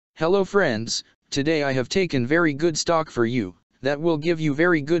Hello friends, today I have taken very good stock for you, that will give you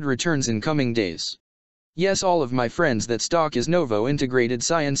very good returns in coming days. Yes, all of my friends, that stock is Novo Integrated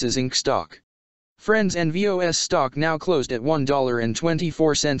Sciences Inc. stock. Friends, NVOS stock now closed at $1.24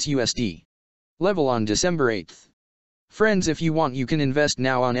 USD. Level on December 8th. Friends, if you want you can invest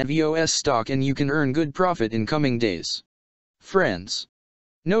now on NVOS stock and you can earn good profit in coming days. Friends.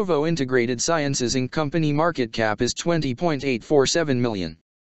 Novo Integrated Sciences Inc. company market cap is 20.847 million.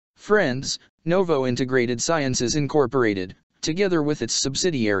 Friends, Novo Integrated Sciences Incorporated, together with its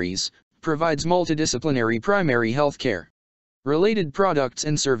subsidiaries, provides multidisciplinary primary healthcare related products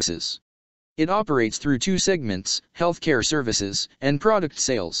and services. It operates through two segments, healthcare services and product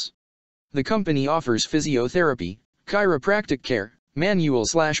sales. The company offers physiotherapy, chiropractic care,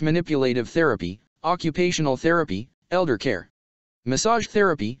 manual/manipulative therapy, occupational therapy, elder care, massage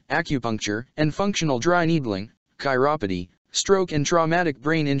therapy, acupuncture, and functional dry needling, chiropody, stroke and traumatic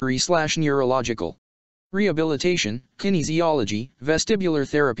brain injury/neurological rehabilitation, kinesiology, vestibular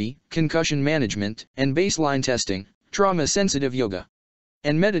therapy, concussion management, and baseline testing, trauma-sensitive yoga,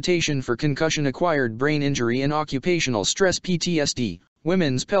 and meditation for concussion-acquired brain injury and occupational stress PTSD,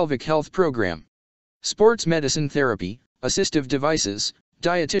 women's pelvic health program, sports medicine therapy, assistive devices,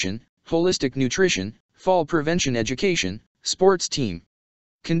 dietitian, holistic nutrition, fall prevention education, sports team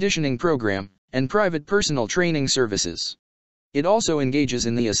conditioning program, and private personal training services. It also engages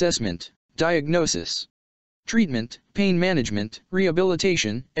in the assessment, diagnosis, treatment, pain management,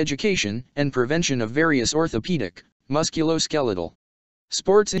 rehabilitation, education, and prevention of various orthopedic, musculoskeletal,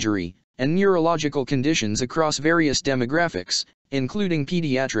 sports injury, and neurological conditions across various demographics, including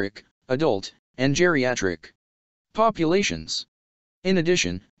pediatric, adult, and geriatric populations. In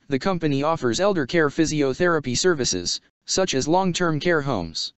addition, the company offers elder care physiotherapy services, such as long-term care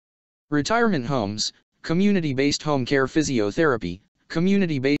homes, retirement homes, community-based home care physiotherapy,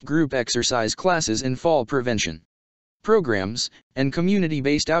 community-based group exercise classes and fall prevention programs, and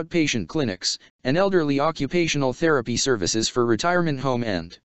community-based outpatient clinics, and elderly occupational therapy services for retirement home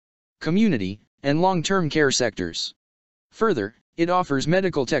and community, and long-term care sectors. Further, it offers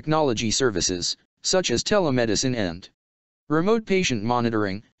medical technology services, such as telemedicine and remote patient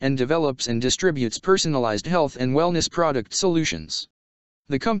monitoring, and develops and distributes personalized health and wellness product solutions.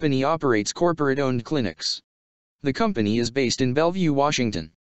 The company operates corporate-owned clinics. The company is based in Bellevue,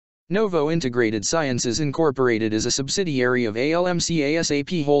 Washington. Novo Integrated Sciences Incorporated is a subsidiary of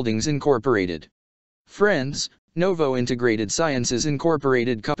ALMCASAP Holdings Incorporated. Friends, Novo Integrated Sciences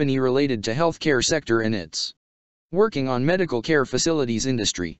Incorporated company related to healthcare sector and its working on medical care facilities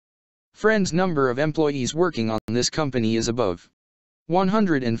industry. Friends, number of employees working on this company is above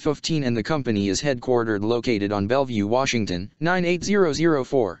 115 and the company is headquartered located on Bellevue, Washington,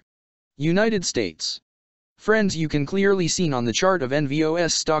 98004. United States. Friends, you can clearly see on the chart of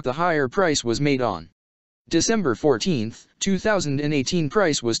NVOS stock the higher price was made on December 14, 2018.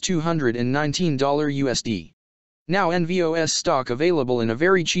 Price was $219 USD. Now NVOS stock available in a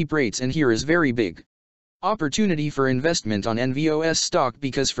very cheap rates, and here is very big opportunity for investment on NVOS stock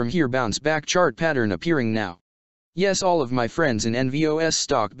because from here bounce back chart pattern appearing now. Yes, all of my friends, in NVOS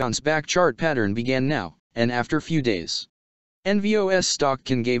stock bounce back chart pattern began now, and after few days, NVOS stock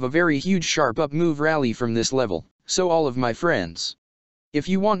can give a very huge sharp up move rally from this level. So all of my friends, if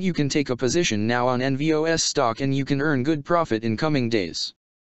you want you can take a position now on NVOS stock and you can earn good profit in coming days.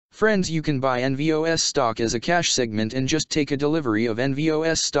 Friends, you can buy NVOS stock as a cash segment and just take a delivery of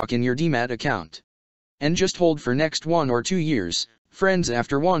NVOS stock in your demat account. And just hold for next 1 or 2 years. Friends,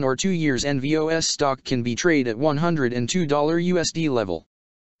 after 1 or 2 years NVOS stock can be traded at $102 USD level.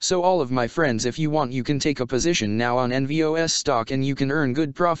 So all of my friends, if you want you can take a position now on NVOS stock and you can earn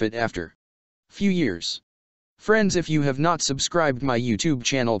good profit after few years. Friends, if you have not subscribed my YouTube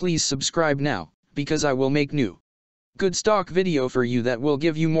channel, please subscribe now, because I will make new good stock video for you that will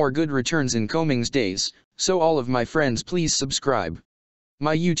give you more good returns in coming days. So all of my friends, please subscribe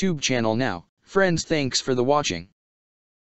my YouTube channel now. Friends, thanks for the watching.